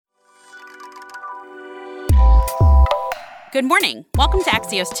Good morning. Welcome to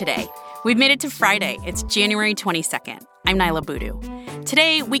Axios Today. We've made it to Friday. It's January 22nd. I'm Niala Boodoo.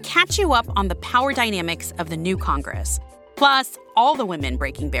 Today, we catch you up on the power dynamics of the new Congress, plus all the women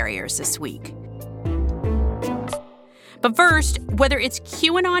breaking barriers this week. But first, whether it's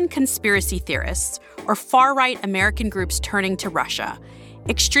QAnon conspiracy theorists or far-right American groups turning to Russia,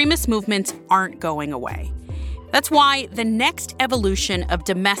 extremist movements aren't going away. That's why the next evolution of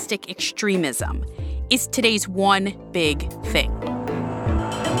domestic extremism is today's one big thing.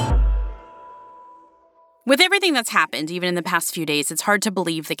 With everything that's happened, even in the past few days, it's hard to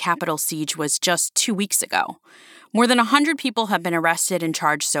believe the Capitol siege was just 2 weeks ago. More than 100 people have been arrested and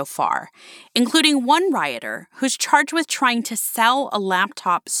charged so far, including one rioter who's charged with trying to sell a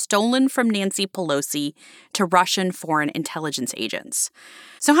laptop stolen from Nancy Pelosi to Russian foreign intelligence agents.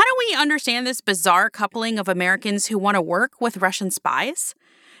 So how do we understand this bizarre coupling of Americans who want to work with Russian spies?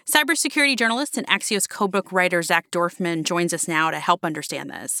 Cybersecurity journalist and Axios codebook writer Zach Dorfman joins us now to help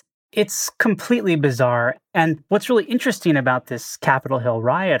understand this. It's completely bizarre. And what's really interesting about this Capitol Hill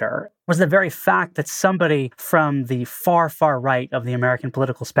rioter was the very fact that somebody from the far, far right of the American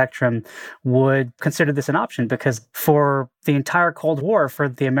political spectrum would consider this an option, because for the entire Cold War, for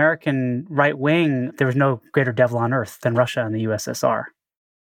the American right wing, there was no greater devil on earth than Russia and the USSR.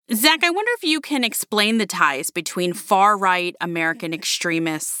 Zach, I wonder if you can explain the ties between far-right American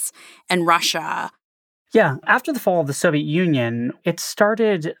extremists and Russia. Yeah, after the fall of the Soviet Union, it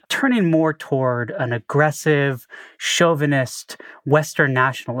started turning more toward an aggressive, chauvinist Western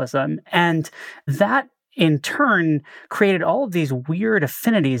nationalism. And that, in turn, created all of these weird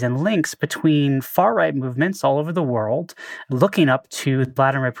affinities and links between far-right movements all over the world, looking up to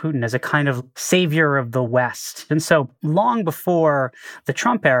Vladimir Putin as a kind of savior of the West. And so long before the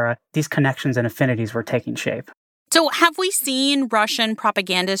Trump era, these connections and affinities were taking shape. So have we seen Russian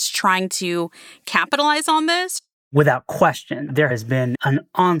propagandists trying to capitalize on this? Without question, there has been an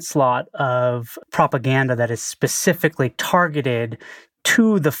onslaught of propaganda that is specifically targeted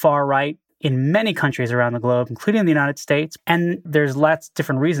to the far right in many countries around the globe, including the United States. And there's lots of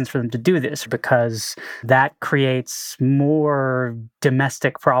different reasons for them to do this, because that creates more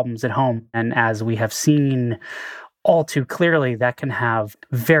domestic problems at home. And as we have seen all too clearly, that can have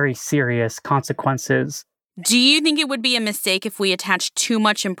very serious consequences. Do you think it would be a mistake if we attach too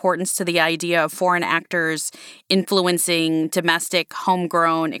much importance to the idea of foreign actors influencing domestic,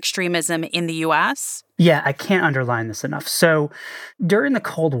 homegrown extremism in the U.S.? Yeah, I can't underline this enough. So during the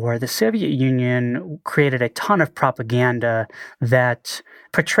Cold War, the Soviet Union created a ton of propaganda that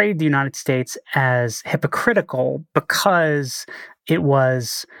portrayed the United States as hypocritical because it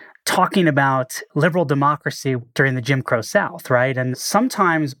was talking about liberal democracy during the Jim Crow South, right? And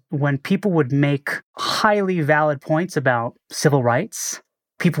sometimes when people would make highly valid points about civil rights,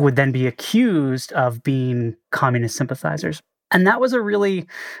 people would then be accused of being communist sympathizers. And that was a really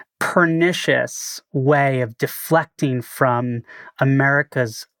pernicious way of deflecting from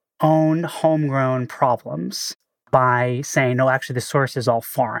America's own homegrown problems by saying, no, actually, the source is all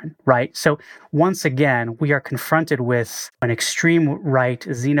foreign, right? So once again, we are confronted with an extreme right,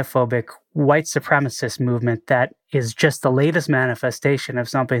 xenophobic, white supremacist movement that is just the latest manifestation of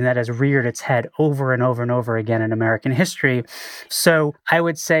something that has reared its head over and over and over again in American history. So I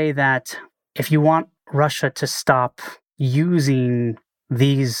would say that if you want Russia to stop using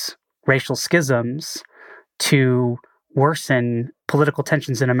these racial schisms to worsen political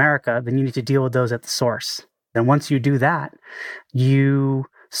tensions in America, then you need to deal with those at the source. And once you do that, you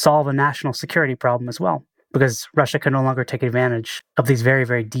solve a national security problem as well, because Russia can no longer take advantage of these very,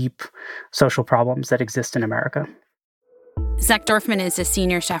 very deep social problems that exist in America. Zach Dorfman is a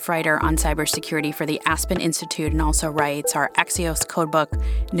senior staff writer on cybersecurity for the Aspen Institute and also writes our Axios Codebook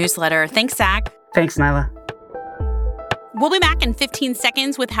newsletter. Thanks, Zach. Thanks, Nyla. We'll be back in 15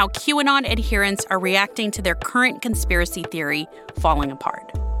 seconds with how QAnon adherents are reacting to their current conspiracy theory falling apart.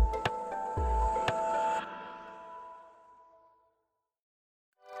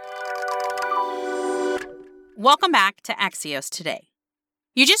 Welcome back to Axios Today.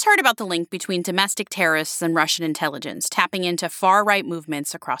 You just heard about the link between domestic terrorists and Russian intelligence tapping into far-right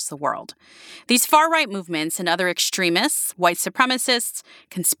movements across the world. These far-right movements and other extremists, white supremacists,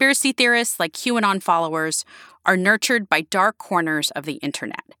 conspiracy theorists like QAnon followers are nurtured by dark corners of the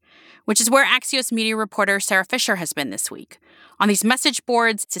internet, which is where Axios media reporter Sarah Fisher has been this week, on these message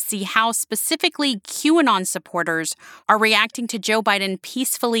boards to see how specifically QAnon supporters are reacting to Joe Biden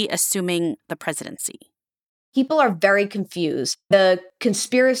peacefully assuming the presidency. People are very confused. The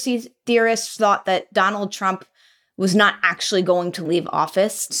conspiracy theorists thought that Donald Trump was not actually going to leave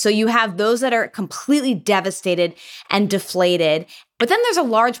office. So you have those that are completely devastated and deflated. But then there's a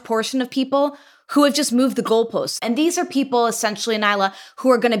large portion of people who have just moved the goalposts. And these are people, essentially, Nyla, who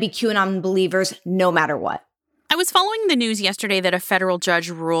are going to be QAnon believers no matter what. I was following the news yesterday that a federal judge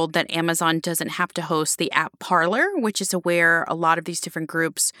ruled that Amazon doesn't have to host the app Parler, which is where a lot of these different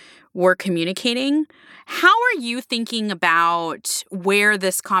groups were communicating. How are you thinking about where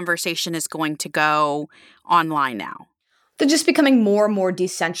this conversation is going to go online now? They're just becoming more and more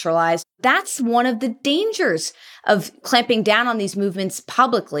decentralized. That's one of the dangers of clamping down on these movements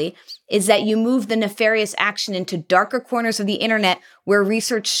publicly, is that you move the nefarious action into darker corners of the internet where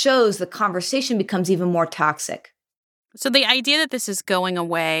research shows the conversation becomes even more toxic. So the idea that this is going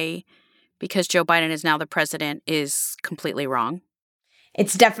away because Joe Biden is now the president is completely wrong.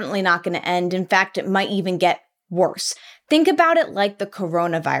 It's definitely not going to end. In fact, it might even get worse. Think about it like the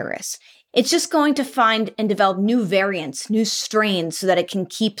coronavirus. It's just going to find and develop new variants, new strains so that it can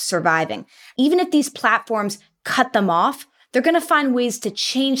keep surviving. Even if these platforms cut them off, they're going to find ways to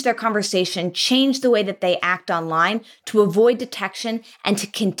change their conversation, change the way that they act online to avoid detection and to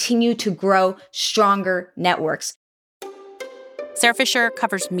continue to grow stronger networks. Sarah Fisher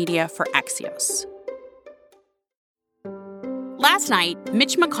covers media for Axios. Last night,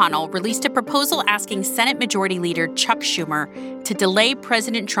 Mitch McConnell released a proposal asking Senate Majority Leader Chuck Schumer to delay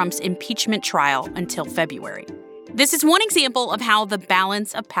President Trump's impeachment trial until February. This is one example of how the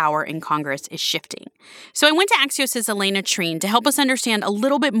balance of power in Congress is shifting. So I went to Axios' Elena Treen to help us understand a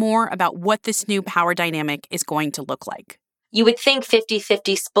little bit more about what this new power dynamic is going to look like. You would think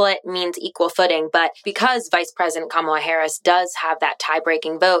 50-50 split means equal footing, but because Vice President Kamala Harris does have that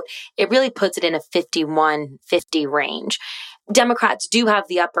tie-breaking vote, it really puts it in a 51-50 range. Democrats do have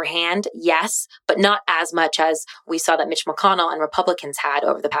the upper hand, yes, but not as much as we saw that Mitch McConnell and Republicans had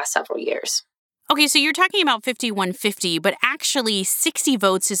over the past several years. Okay, so you're talking about 51-50, but actually 60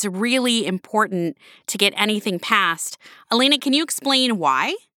 votes is really important to get anything passed. Elena, can you explain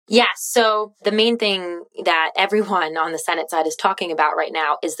why? Yes. So the main thing that everyone on the Senate side is talking about right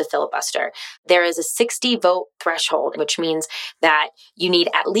now is the filibuster. There is a 60 vote threshold, which means that you need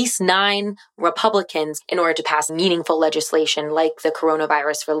at least 9 Republicans in order to pass meaningful legislation like the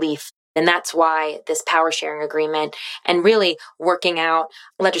coronavirus relief. And that's why this power sharing agreement and really working out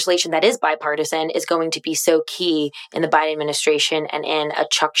legislation that is bipartisan is going to be so key in the Biden administration and in a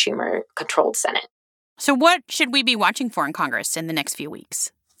Chuck Schumer controlled Senate. So what should we be watching for in Congress in the next few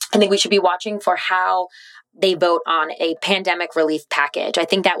weeks? I think we should be watching for how they vote on a pandemic relief package. I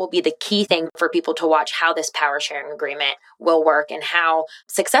think that will be the key thing for people to watch, how this power sharing agreement will work and how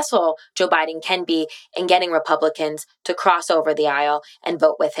successful Joe Biden can be in getting Republicans to cross over the aisle and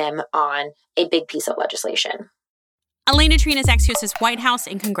vote with him on a big piece of legislation. Elena Treen is Axios' White House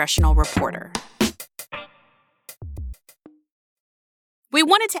and congressional reporter. We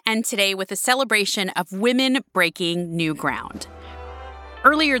wanted to end today with a celebration of women breaking new ground.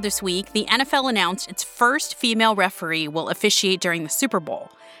 Earlier this week, the NFL announced its first female referee will officiate during the Super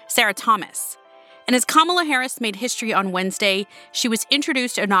Bowl, Sarah Thomas. And as Kamala Harris made history on Wednesday, she was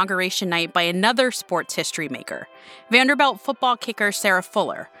introduced inauguration night by another sports history maker, Vanderbilt football kicker Sarah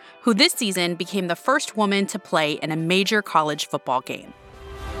Fuller, who this season became the first woman to play in a major college football game.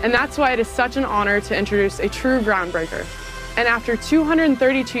 And that's why it is such an honor to introduce a true groundbreaker. And after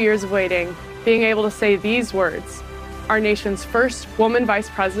 232 years of waiting, being able to say these words, our nation's first woman Vice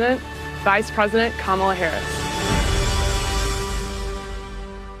President Kamala Harris.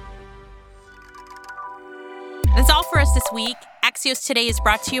 That's all for us this week. Axios Today is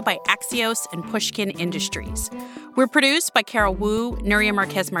brought to you by Axios and Pushkin Industries. We're produced by Carol Wu, Nuria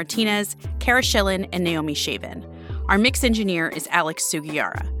Marquez Martinez, Kara Schillen, and Naomi Shavin. Our mix engineer is Alex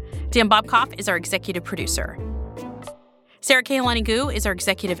Sugiura. Dan Bobkoff is our executive producer. Sarah Kehaulani-Gu is our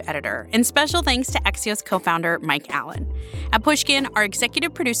executive editor, and special thanks to Axios co-founder Mike Allen. At Pushkin, our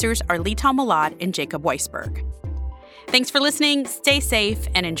executive producers are Lital Malad and Jacob Weisberg. Thanks for listening, stay safe,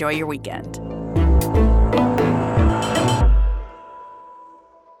 and enjoy your weekend.